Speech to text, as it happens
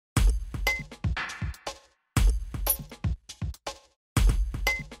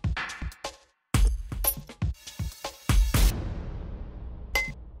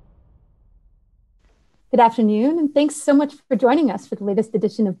Good afternoon, and thanks so much for joining us for the latest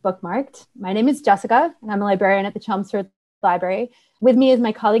edition of BookMarked. My name is Jessica, and I'm a librarian at the Chelmsford Library. With me is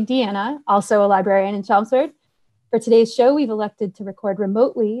my colleague Deanna, also a librarian in Chelmsford. For today's show, we've elected to record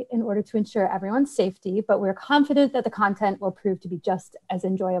remotely in order to ensure everyone's safety, but we're confident that the content will prove to be just as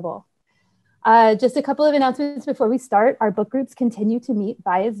enjoyable. Just a couple of announcements before we start. Our book groups continue to meet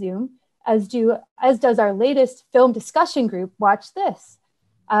via Zoom, as does our latest film discussion group, Watch This.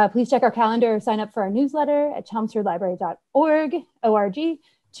 Please check our calendar or sign up for our newsletter at chelmsfordlibrary.org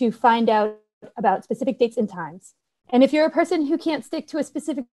to find out about specific dates and times. And if you're a person who can't stick to a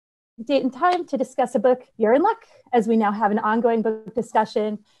specific date and time to discuss a book, you're in luck, as we now have an ongoing book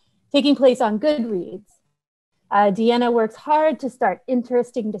discussion taking place on Goodreads. Deanna works hard to start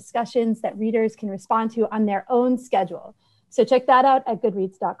interesting discussions that readers can respond to on their own schedule. So check that out at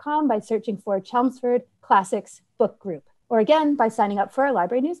goodreads.com by searching for Chelmsford Classics Book Group, or again, by signing up for our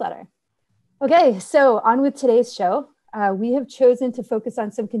library newsletter. Okay, so on with today's show. We have chosen to focus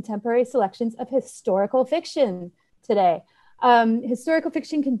on some contemporary selections of historical fiction today. Historical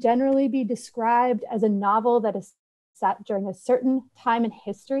fiction can generally be described as a novel that is set during a certain time in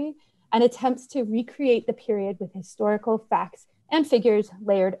history and attempts to recreate the period with historical facts and figures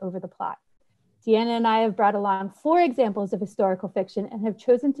layered over the plot. Deanna and I have brought along 4 examples of historical fiction and have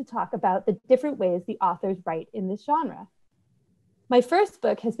chosen to talk about the different ways the authors write in this genre. My first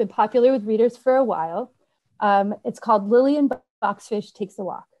book has been popular with readers for a while. It's called Lillian, Boxfish Takes a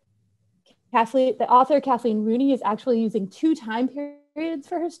Walk. The author, Kathleen Rooney, is actually using 2 time periods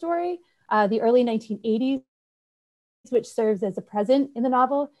for her story, the early 1980s, which serves as a present in the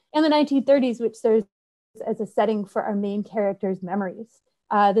novel, and the 1930s, which serves as a setting for our main character's memories.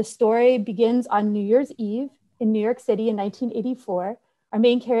 The story begins on New Year's Eve in New York City in 1984. Our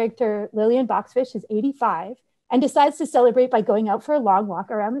main character, Lillian Boxfish, is 85 and decides to celebrate by going out for a long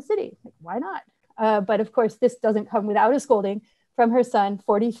walk around the city. Like, why not? But of course, this doesn't come without a scolding from her son,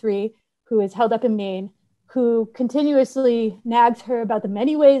 43, who is held up in Maine, who continuously nags her about the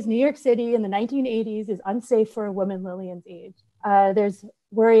many ways New York City in the 1980s is unsafe for a woman Lillian's age. There's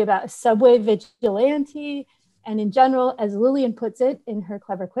worry about a subway vigilante, and in general, as Lillian puts it in her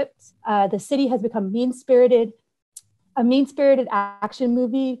clever quips, the city has become a mean-spirited action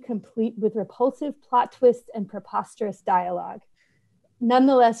movie complete with repulsive plot twists and preposterous dialogue.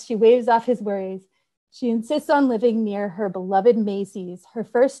 Nonetheless, she waves off his worries. She insists on living near her beloved Macy's, her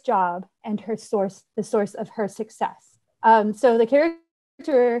first job, and the source of her success. So the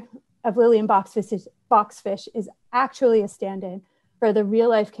character of Lillian Boxfish is actually a stand-in for the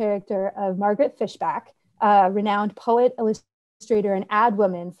real-life character of Margaret Fishback, renowned poet, illustrator, and ad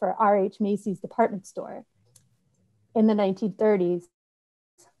woman for R.H. Macy's department store. In the 1930s,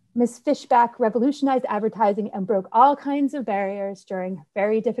 Miss Fishback revolutionized advertising and broke all kinds of barriers during a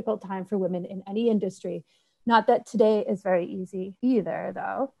very difficult time for women in any industry. Not that today is very easy either,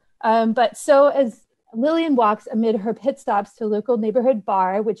 though. But so as Lillian walks amid her pit stops to a local neighborhood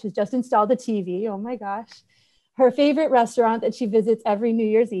bar, which has just installed a TV, oh my gosh, her favorite restaurant that she visits every New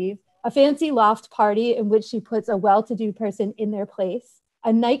Year's Eve, a fancy loft party in which she puts a well-to-do person in their place,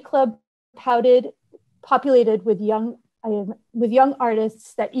 a nightclub populated with young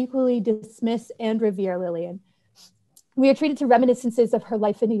artists that equally dismiss and revere Lillian. We are treated to reminiscences of her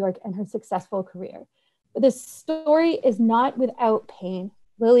life in New York and her successful career. But this story is not without pain.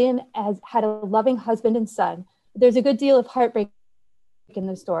 Lillian has had a loving husband and son. There's a good deal of heartbreak in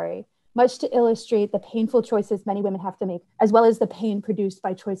the story, much to illustrate the painful choices many women have to make, as well as the pain produced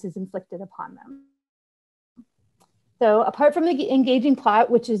by choices inflicted upon them. So apart from the engaging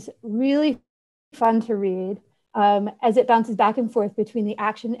plot, which is really fun to read, as it bounces back and forth between the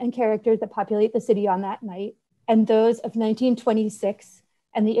action and characters that populate the city on that night and those of 1926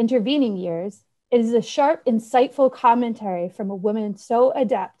 and the intervening years, it is a sharp, insightful commentary from a woman so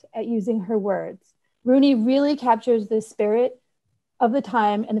adept at using her words. Rooney really captures the spirit of the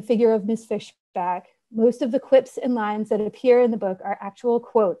time and the figure of Miss Fishback. Most of the quips and lines that appear in the book are actual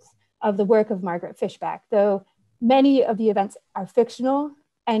quotes of the work of Margaret Fishback, though many of the events are fictional,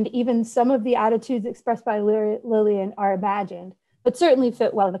 and even some of the attitudes expressed by Lillian are imagined, but certainly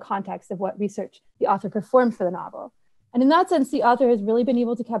fit well in the context of what research the author performed for the novel. And in that sense, the author has really been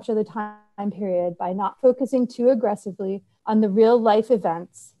able to capture the time period by not focusing too aggressively on the real life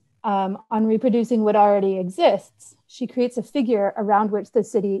events, on reproducing what already exists. She creates a figure around which the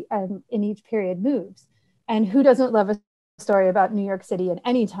city in each period moves. And who doesn't love a story about New York City in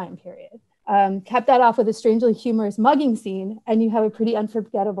any time period? Cap that off with a strangely humorous mugging scene, and you have a pretty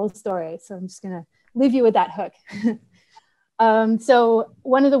unforgettable story. So I'm just gonna leave you with that hook. So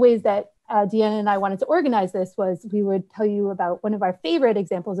one of the ways that Deanna and I wanted to organize this was we would tell you about one of our favorite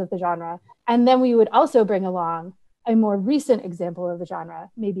examples of the genre, and then we would also bring along a more recent example of the genre,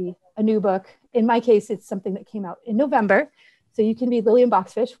 maybe a new book. In my case, it's something that came out in November. So you can read Lillian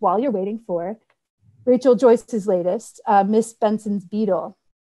Boxfish while you're waiting for Rachel Joyce's latest, Miss Benson's Beetle.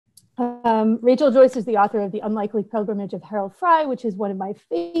 Rachel Joyce is the author of The Unlikely Pilgrimage of Harold Fry, which is one of my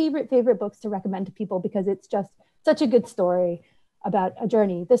favorite books to recommend to people because it's just such a good story about a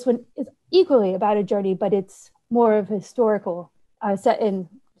journey. This one is equally about a journey, but it's more of historical, set in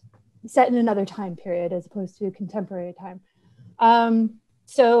another time period as opposed to contemporary time.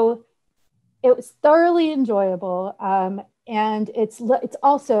 So it was thoroughly enjoyable. And it's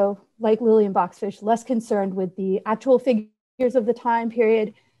also, like Lillian Boxfish, less concerned with the actual figures of the time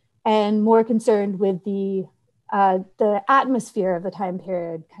period and more concerned with the atmosphere of the time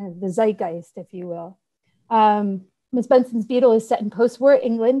period, kind of the zeitgeist, if you will. Miss Benson's Beetle is set in post-war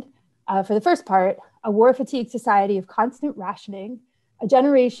England. For the first part, a war-fatigued society of constant rationing, a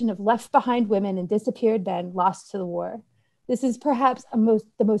generation of left-behind women and disappeared men lost to the war. This is perhaps the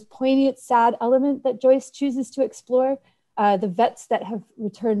most poignant, sad element that Joyce chooses to explore. The vets that have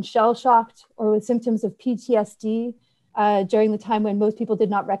returned shell-shocked or with symptoms of PTSD during the time when most people did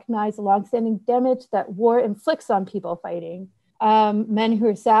not recognize the longstanding damage that war inflicts on people fighting. Men who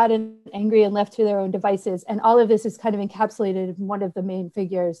are sad and angry and left to their own devices. And all of this is kind of encapsulated in one of the main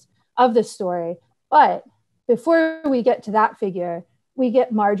figures of the story. But before we get to that figure, we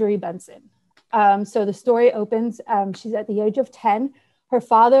get Marjorie Benson. So the story opens, she's at the age of 10. Her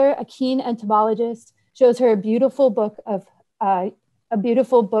father, a keen entomologist, shows her a beautiful book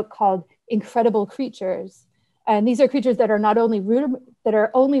called Incredible Creatures. And these are creatures that are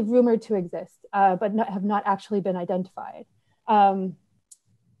only rumored to exist, but have not actually been identified. In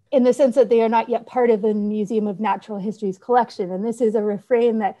the sense that they are not yet part of the Museum of Natural History's collection. And this is a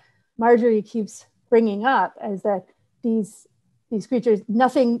refrain that Marjorie keeps bringing up, as that these creatures,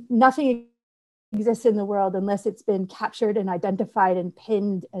 nothing exists in the world unless it's been captured and identified and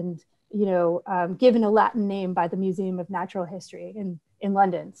pinned and given a Latin name by the Museum of Natural History in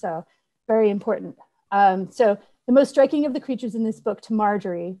London. So very important. So the most striking of the creatures in this book to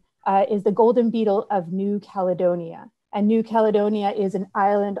Marjorie is the golden beetle of New Caledonia. And New Caledonia is an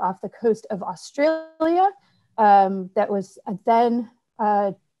island off the coast of Australia that was then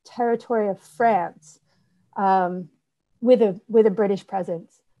territory of France with a British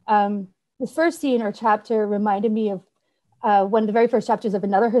presence. The first scene or chapter reminded me of one of the very first chapters of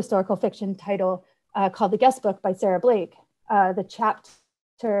another historical fiction title called The Guest Book by Sarah Blake. The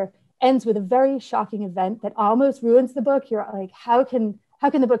chapter ends with a very shocking event that almost ruins the book. You're like, how can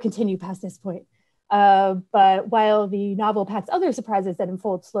the book continue past this point? But while the novel packs other surprises that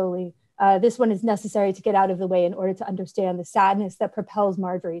unfold slowly, this one is necessary to get out of the way in order to understand the sadness that propels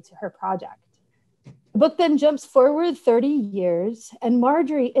Marjorie to her project. The book then jumps forward 30 years, and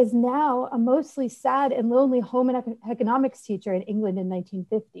Marjorie is now a mostly sad and lonely home and economics teacher in England in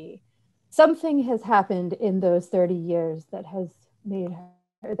 1950. Something has happened in those 30 years that has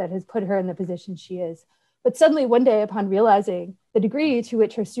put her in the position she is. But suddenly one day, upon realizing the degree to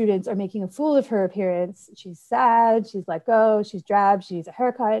which her students are making a fool of her appearance, she's sad, she's let go, she's drab, she needs a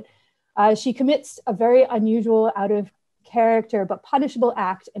haircut, she commits a very unusual, out of character, but punishable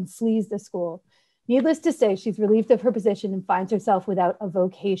act and flees the school. Needless to say, she's relieved of her position and finds herself without a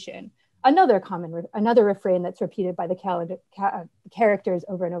vocation. Another refrain that's repeated by the characters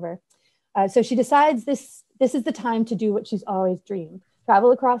over and over. So she decides this is the time to do what she's always dreamed: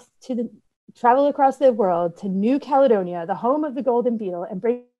 travel across the world to New Caledonia, the home of the golden beetle, and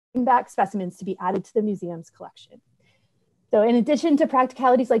bring back specimens to be added to the museum's collection. So in addition to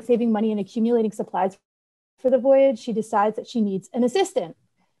practicalities like saving money and accumulating supplies for the voyage, she decides that she needs an assistant.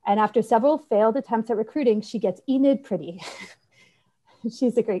 And after several failed attempts at recruiting, she gets Enid Pretty.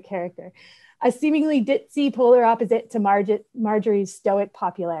 She's a great character. A seemingly ditzy polar opposite to Marjorie's stoic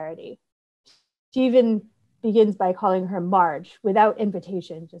popularity. She even begins by calling her Marge without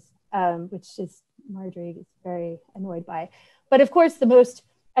invitation, which is Marjorie is very annoyed by. But of course,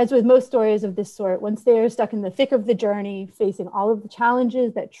 as with most stories of this sort, once they are stuck in the thick of the journey, facing all of the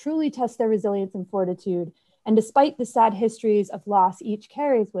challenges that truly test their resilience and fortitude, and despite the sad histories of loss each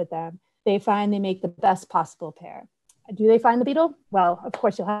carries with them, they find they make the best possible pair. Do they find the beetle? Well, of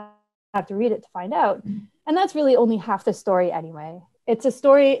course, you'll have to read it to find out. And that's really only half the story anyway. It's a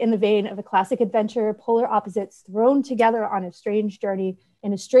story in the vein of a classic adventure, polar opposites thrown together on a strange journey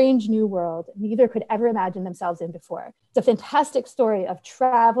in a strange new world neither could ever imagine themselves in before. It's a fantastic story of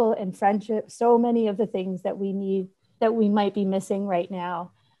travel and friendship, so many of the things that we need, that we might be missing right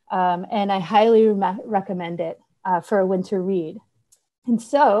now. And I highly recommend it for a winter read. And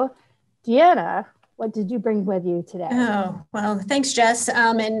so Deanna, what did you bring with you today? Oh, well, thanks, Jess.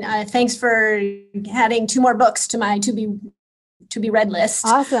 And thanks for adding 2 more books to my to be read list.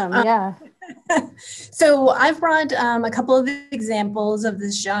 Awesome, yeah. So I've brought a couple of examples of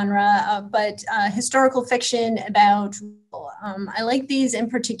this genre, but historical fiction about, I like these in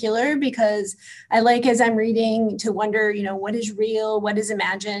particular because I like, as I'm reading, to wonder, what is real, what is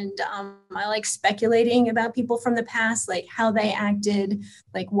imagined. I like speculating about people from the past, like how they acted,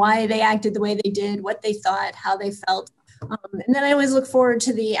 like why they acted the way they did, what they thought, how they felt. And then I always look forward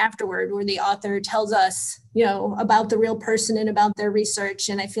to the afterword where the author tells us, about the real person and about their research.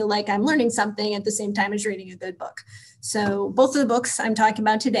 And I feel like I'm learning something at the same time as reading a good book. So both of the books I'm talking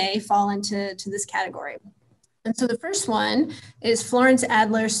about today fall into this category. And so the first one is Florence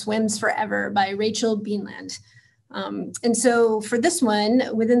Adler Swims Forever by Rachel Beanland. And so for this one,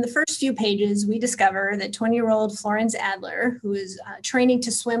 within the first few pages, we discover that 20-year-old Florence Adler, who is training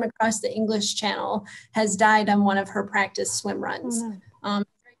to swim across the English Channel, has died on one of her practice swim runs. Oh, no.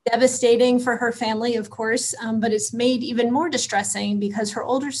 Devastating for her family, of course, but it's made even more distressing because her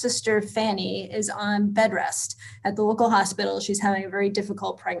older sister, Fanny, is on bed rest at the local hospital. She's having a very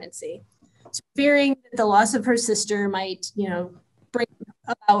difficult pregnancy. So fearing that the loss of her sister might, bring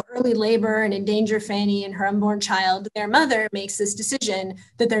about early labor and endanger Fanny and her unborn child, their mother makes this decision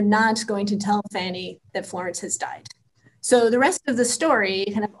that they're not going to tell Fanny that Florence has died. So the rest of the story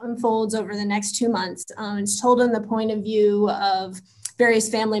kind of unfolds over the next 2 months. It's told in the point of view of various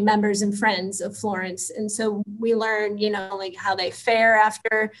family members and friends of Florence. And so we learn, like how they fare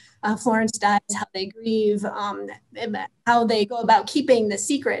after Florence dies, how they grieve, how they go about keeping the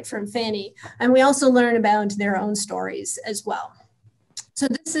secret from Fanny. And we also learn about their own stories as well. So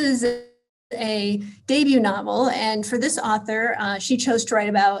this is a debut novel, and for this author, she chose to write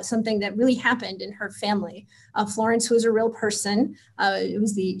about something that really happened in her family. Florence was a real person.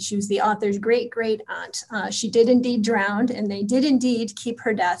 She was the author's great aunt. She did indeed drown, and they did indeed keep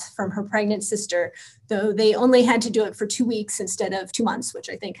her death from her pregnant sister, though they only had to do it for 2 weeks instead of 2 months, which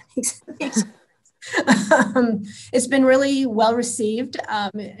I think makes it's been really well received.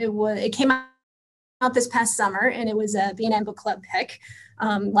 It came out this past summer, and it was a Beanland Book Club pick.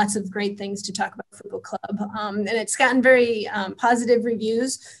 Lots of great things to talk about for book club. And it's gotten very positive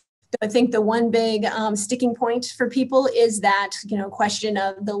reviews. I think the one big sticking point for people is that, question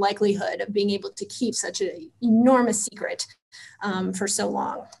of the likelihood of being able to keep such an enormous secret for so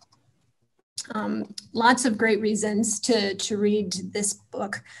long. Lots of great reasons to read this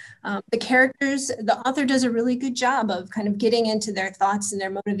book. The characters, the author does a really good job of kind of getting into their thoughts and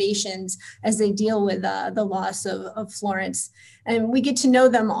their motivations as they deal with the loss of Florence. And we get to know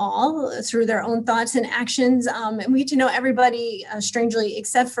them all through their own thoughts and actions. And we get to know everybody strangely,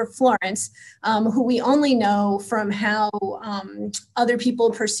 except for Florence, who we only know from how other people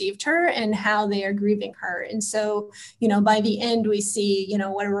perceived her and how they are grieving her. And so, by the end, we see,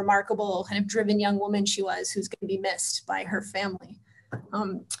 what a remarkable kind of driven young woman she was, who's going to be missed by her family.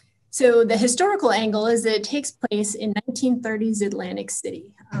 So the historical angle is that it takes place in 1930s Atlantic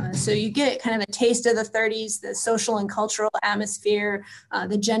City. So you get kind of a taste of the 30s, the social and cultural atmosphere,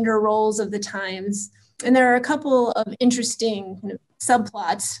 the gender roles of the times. And there are a couple of interesting kind of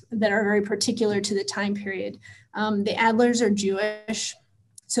subplots that are very particular to the time period. The Adlers are Jewish.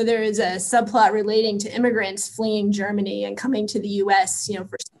 So there is a subplot relating to immigrants fleeing Germany and coming to the US,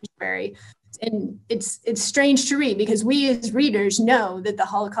 for sanctuary. And it's strange to read because we as readers know that the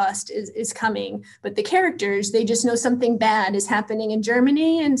Holocaust is coming, but the characters, they just know something bad is happening in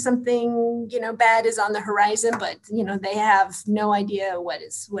Germany and something, bad is on the horizon, but, they have no idea what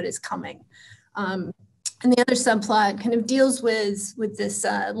is coming. And the other subplot kind of deals with this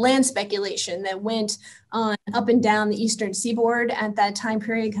land speculation that went on up and down the eastern seaboard at that time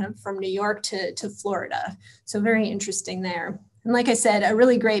period, kind of from New York to Florida. So very interesting there. And like I said, a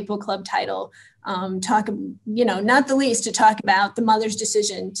really great book club title. Not the least to talk about the mother's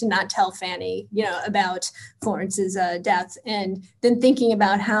decision to not tell Fanny, about Florence's death, and then thinking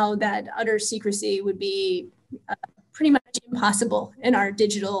about how that utter secrecy would be pretty much impossible in our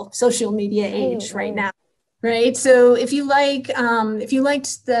digital social media age right now. Right. So if you liked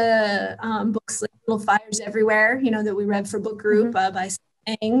the books like Little Fires Everywhere, that we read for book group by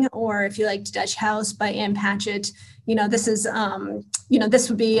Sang, or if you liked Dutch House by Ann Patchett, this is, this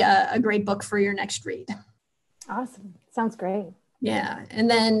would be a great book for your next read. Awesome. Sounds great. Yeah. And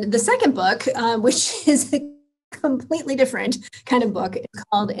then the second book, which is a completely different kind of book, is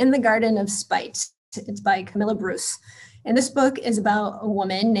called In the Garden of Spite. It's by Camilla Bruce. And this book is about a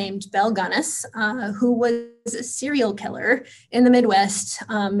woman named Belle Gunness, who was a serial killer in the Midwest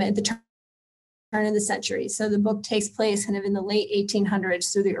at the turn turn of the century. So the book takes place kind of in the late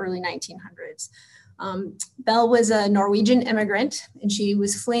 1800s through the early 1900s. Belle was a Norwegian immigrant, and she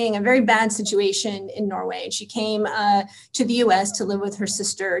was fleeing a very bad situation in Norway. And she came to the US to live with her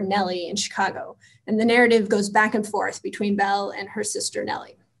sister Nellie in Chicago. And the narrative goes back and forth between Belle and her sister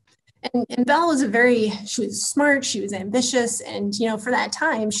Nellie. And Belle was she was smart, she was ambitious. And, you know, for that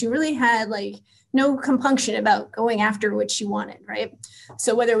time, she really had like no compunction about going after what she wanted, right?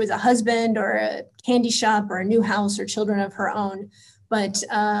 So whether it was a husband or a candy shop or a new house or children of her own, but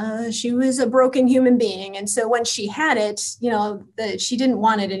she was a broken human being. And so when she had it, you know, she didn't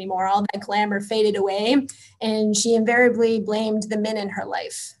want it anymore. All that glamour faded away. And she invariably blamed the men in her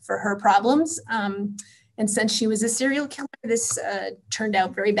life for her problems. And since she was a serial killer, this turned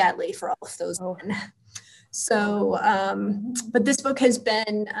out very badly for all of those men. So, but this book has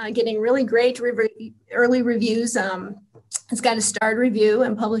been getting really great early reviews. It's got a starred review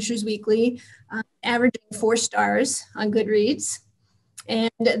in Publishers Weekly, averaging 4 stars on Goodreads.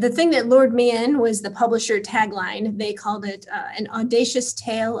 And the thing that lured me in was the publisher tagline. They called it an audacious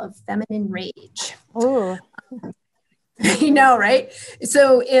tale of feminine rage. Oh, you know, right?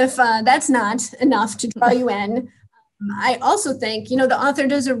 So if that's not enough to draw you in, I also think, you know, the author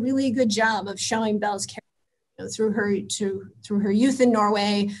does a really good job of showing Belle's character, you know, through her youth in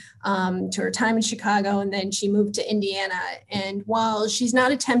Norway, to her time in Chicago, and then she moved to Indiana. And while she's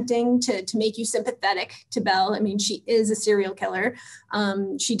not attempting to make you sympathetic to Belle, I mean, she is a serial killer,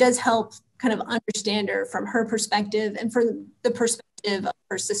 she does help kind of understand her from her perspective and from the perspective of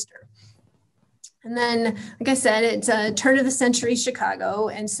her sister. And then, like I said, it's a turn of the century Chicago.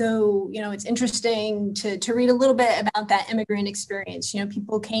 And so, you know, it's interesting to read a little bit about that immigrant experience. You know,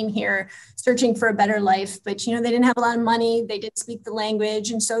 people came here searching for a better life, but, you know, they didn't have a lot of money. They didn't speak the language.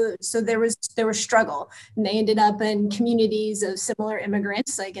 And so there was struggle, and they ended up in communities of similar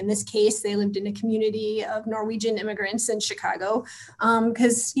immigrants. Like in this case, they lived in a community of Norwegian immigrants in Chicago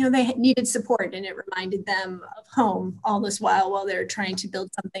because, you know, they needed support, and it reminded them of home all this while they're trying to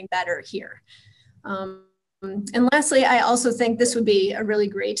build something better here. And lastly, I also think this would be a really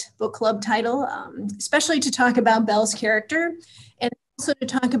great book club title, especially to talk about Belle's character, and also to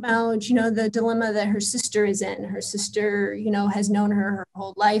talk about, you know, the dilemma that her sister is in. Her sister, you know, has known her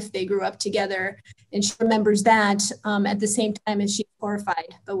whole life. They grew up together, and she remembers that at the same time as she's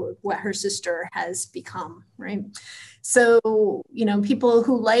horrified by what her sister has become, right? So, you know, people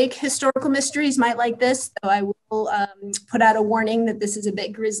who like historical mysteries might like this, though I will put out a warning that this is a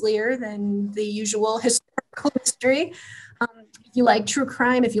bit grislier than the usual historical mystery. If you like true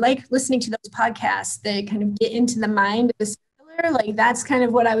crime, if you like listening to those podcasts that kind of get into the mind of a serial killer, like that's kind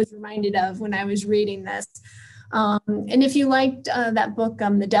of what I was reminded of when I was reading this. And if you liked that book,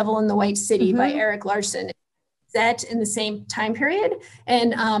 The Devil in the White City by Erik Larson, set in the same time period,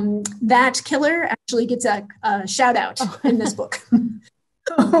 and that killer actually gets a shout out in this book.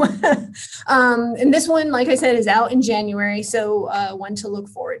 And this one, like I said, is out in January, so one to look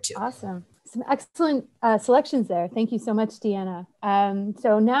forward to. Awesome. Some excellent selections there. Thank you so much, Deanna.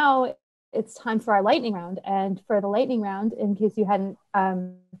 So now it's time for our lightning round. And for the lightning round, in case you hadn't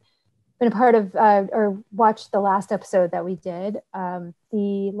been a part of or watched the last episode that we did,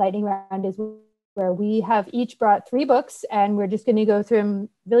 the lightning round is where we have each brought 3 books, and we're just going to go through them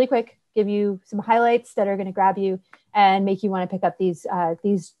really quick, give you some highlights that are going to grab you and make you want to pick up these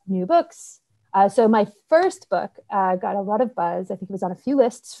new books. So my first book got a lot of buzz. I think it was on a few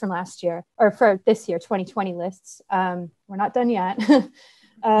lists from last year, or for this year, 2020 lists. We're not done yet.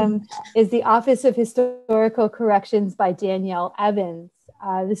 Is The Office of Historical Corrections by Danielle Evans.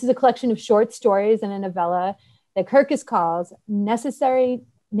 This is a collection of short stories and a novella that Kirkus calls necessary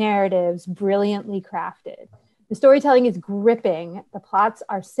narratives brilliantly crafted. The storytelling is gripping. The plots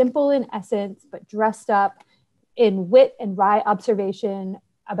are simple in essence, but dressed up in wit and wry observation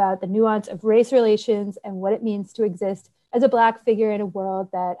about the nuance of race relations and what it means to exist as a Black figure in a world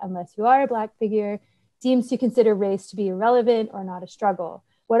that, unless you are a Black figure, seems to consider race to be irrelevant or not a struggle.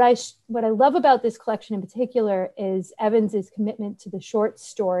 What I love about this collection in particular is Evans's commitment to the short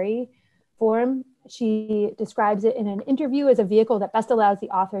story form. She describes it in an interview as a vehicle that best allows the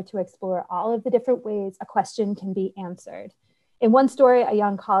author to explore all of the different ways a question can be answered. In one story, a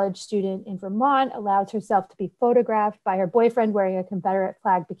young college student in Vermont allows herself to be photographed by her boyfriend wearing a Confederate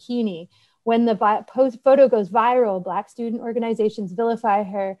flag bikini. When the photo goes viral, Black student organizations vilify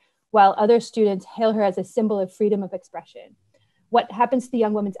her, while other students hail her as a symbol of freedom of expression. What happens to the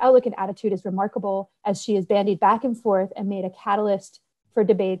young woman's outlook and attitude is remarkable, as she is bandied back and forth and made a catalyst for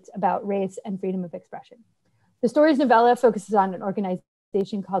debates about race and freedom of expression. The story's novella focuses on an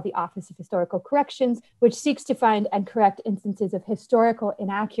organization called the Office of Historical Corrections, which seeks to find and correct instances of historical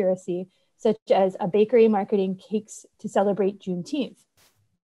inaccuracy such as a bakery marketing cakes to celebrate Juneteenth.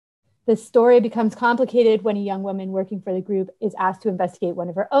 The story becomes complicated when a young woman working for the group is asked to investigate one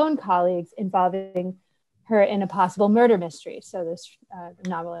of her own colleagues involving her in a possible murder mystery. So this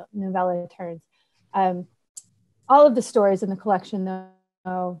novella turns. All of the stories in the collection,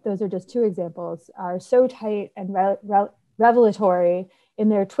 though, those are just two examples, are so tight and revelatory in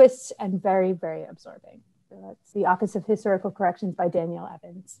their twists and very, very absorbing. So that's The Office of Historical Corrections by Danielle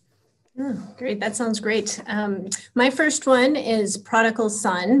Evans. Oh, great. That sounds great. My first one is Prodigal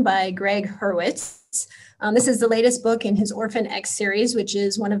Son by Gregg Hurwitz. This is the latest book in his Orphan X series, which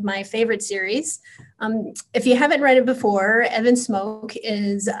is one of my favorite series. If you haven't read it before, Evan Smoke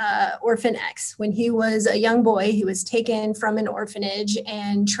is Orphan X. When he was a young boy, he was taken from an orphanage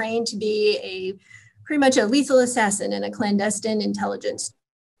and trained to be pretty much a lethal assassin in a clandestine intelligence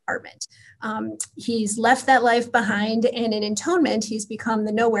department. He's left that life behind, and in Atonement, he's become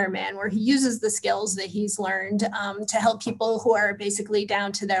the nowhere man, where he uses the skills that he's learned to help people who are basically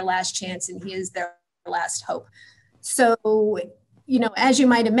down to their last chance, and he is their last hope. So, as you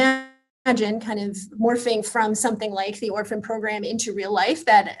might imagine, kind of morphing from something like the orphan program into real life,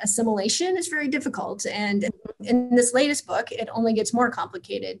 that assimilation is very difficult. And in this latest book, it only gets more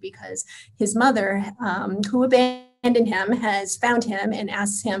complicated because his mother, who abandoned him, has found him and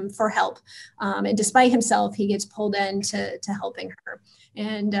asks him for help. And despite himself, he gets pulled into helping her.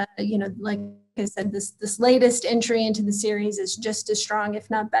 And, like I said, this latest entry into the series is just as strong, if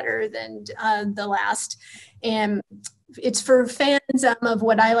not better, than the last. And it's for fans of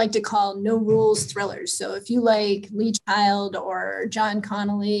what I like to call no rules thrillers. So if you like Lee Child or John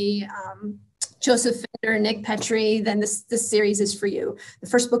Connolly, Joseph Fender, Nick Petrie, then this series is for you. The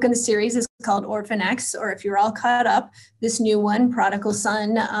first book in the series is called Orphan X, or if you're all caught up, this new one, Prodigal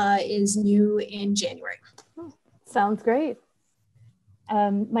Son, is new in January. Sounds great.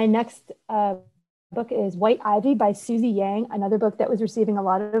 My next book is White Ivy by Susie Yang, another book that was receiving a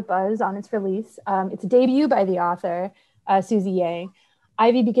lot of buzz on its release. It's a debut by the author, Susie Yang.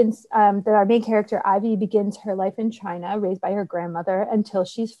 Ivy begins, our main character, Ivy, begins her life in China, raised by her grandmother until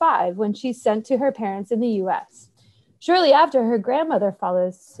she's 5, when she's sent to her parents in the US. Shortly after, her grandmother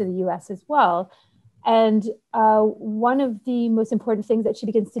follows to the US as well. And one of the most important things that she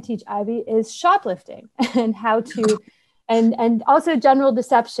begins to teach Ivy is shoplifting and how to, and also general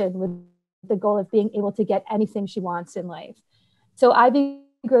deception, with the goal of being able to get anything she wants in life. So Ivy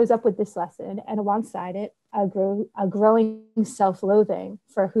grows up with this lesson, and alongside it, a growing self-loathing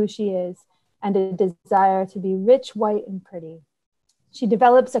for who she is and a desire to be rich, white, and pretty. She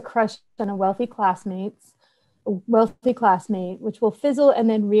develops a crush on a wealthy classmate, which will fizzle and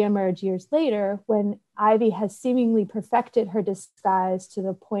then reemerge years later when Ivy has seemingly perfected her disguise to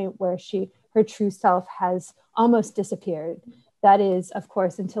the point where her true self has almost disappeared. That is, of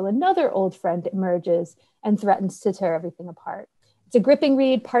course, until another old friend emerges and threatens to tear everything apart. It's a gripping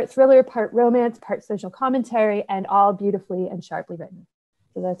read, part thriller, part romance, part social commentary, and all beautifully and sharply written.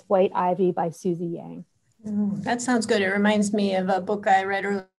 So that's White Ivy by Susie Yang. That sounds good. It reminds me of a book I read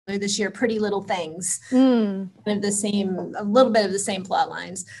earlier this year, Pretty Little Things. Kind of a little bit of the same plot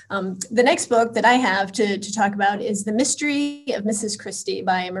lines. The next book that I have to talk about is The Mystery of Mrs. Christie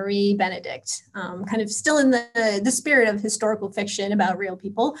by Marie Benedict. Kind of still in the spirit of historical fiction about real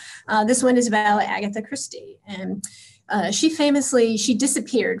people. This one is about Agatha Christie. And she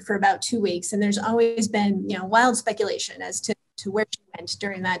disappeared for about 2 weeks, and there's always been, wild speculation as to where she went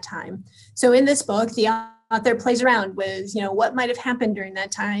during that time. So in this book, the author plays around with, what might have happened during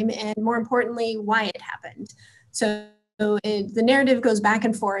that time, and more importantly, why it happened. So the narrative goes back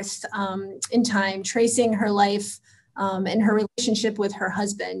and forth in time, tracing her life and her relationship with her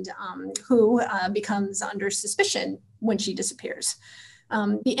husband, who becomes under suspicion when she disappears.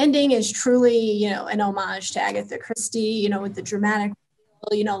 The ending is truly, an homage to Agatha Christie, with the dramatic,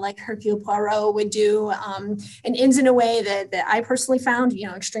 like Hercule Poirot would do, and ends in a way that I personally found,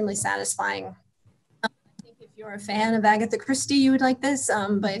 extremely satisfying. I think if you're a fan of Agatha Christie, you would like this,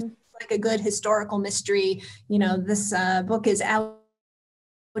 but if you like a good historical mystery, this book is out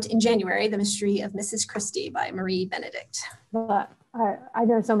in January, The Mystery of Mrs. Christie by Marie Benedict. But I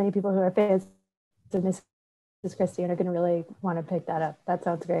know so many people who are fans of Mrs. Christie and are going to really want to pick that up. That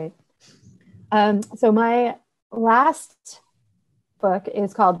sounds great. So my last book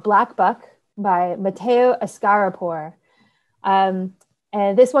is called Black Buck by Mateo Askaripour. And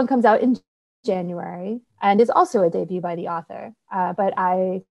this one comes out in January and is also a debut by the author. But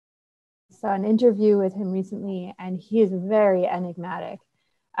I saw an interview with him recently, and he is very enigmatic.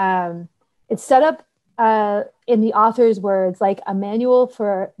 It's set up in the author's words, like a manual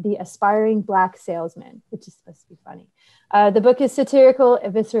for the aspiring Black salesman, which is supposed to be funny. The book is satirical,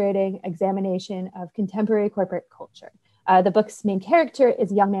 eviscerating examination of contemporary corporate culture. The book's main character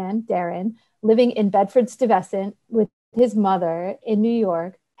is a young man, Darren, living in Bedford-Stuyvesant with his mother in New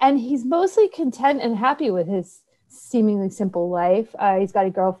York, and he's mostly content and happy with his seemingly simple life. He's got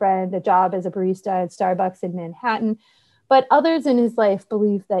a girlfriend, a job as a barista at Starbucks in Manhattan, but others in his life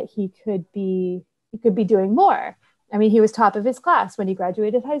believe that he could be doing more. I mean, he was top of his class when he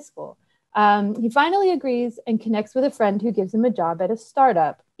graduated high school. He finally agrees and connects with a friend who gives him a job at a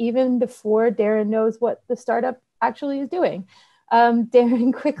startup, even before Darren knows what the startup actually is doing.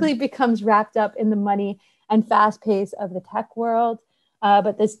 Darren quickly becomes wrapped up in the money and fast pace of the tech world,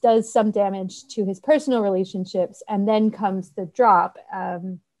 but this does some damage to his personal relationships, and then comes the drop,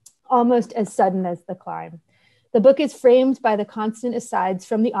 almost as sudden as the climb. The book is framed by the constant asides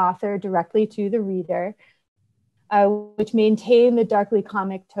from the author directly to the reader, which maintain the darkly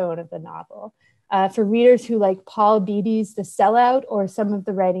comic tone of the novel. For readers who like Paul Beatty's The Sellout or some of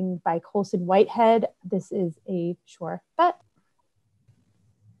the writing by Colson Whitehead, this is a sure bet.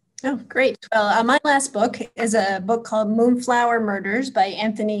 Oh, great. Well, my last book is a book called Moonflower Murders by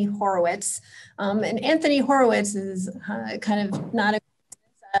Anthony Horowitz. And Anthony Horowitz is kind of not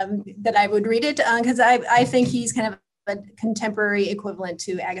that I would read it because I think he's kind of a contemporary equivalent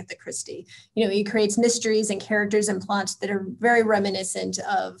to Agatha Christie. You know, he creates mysteries and characters and plots that are very reminiscent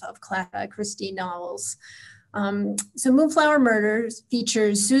of Christie novels. So Moonflower Murders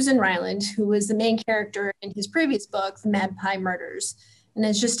features Susan Ryland, who was the main character in his previous book, The Magpie Murders. And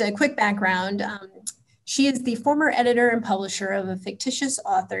as just a quick background, she is the former editor and publisher of a fictitious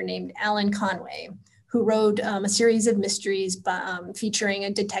author named Alan Conway, who wrote a series of mysteries featuring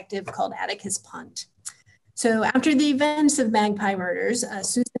a detective called Atticus Punt. So after the events of Magpie Murders,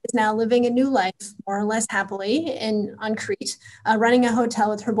 Susan is now living a new life, more or less happily, on Crete, running a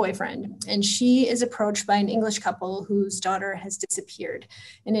hotel with her boyfriend. And she is approached by an English couple whose daughter has disappeared.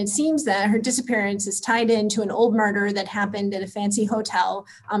 And it seems that her disappearance is tied into an old murder that happened at a fancy hotel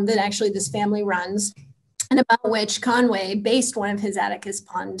that actually this family runs, and about which Conway based one of his Atticus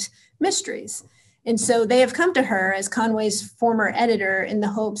Punt mysteries. And so they have come to her as Conway's former editor in the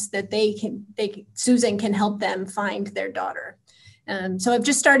hopes that Susan can help them find their daughter. So I've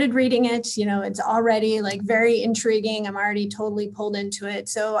just started reading it. You know, it's already like very intriguing. I'm already totally pulled into it.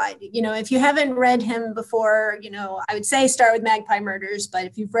 So if you haven't read him before, I would say start with Magpie Murders. But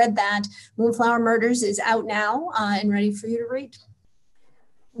if you've read that, Moonflower Murders is out now and ready for you to read.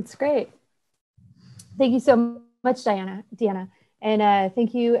 That's great. Thank you so much, Deanna. And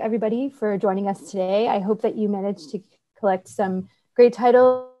thank you, everybody, for joining us today. I hope that you managed to collect some great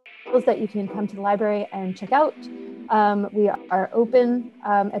titles that you can come to the library and check out. We are open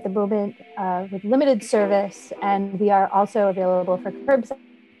at the moment with limited service, and we are also available for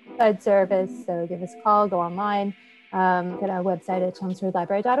curbside service. So give us a call, go online, at our website at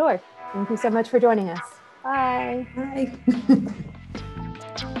chelmsfordlibrary.org. Thank you so much for joining us. Bye. Bye.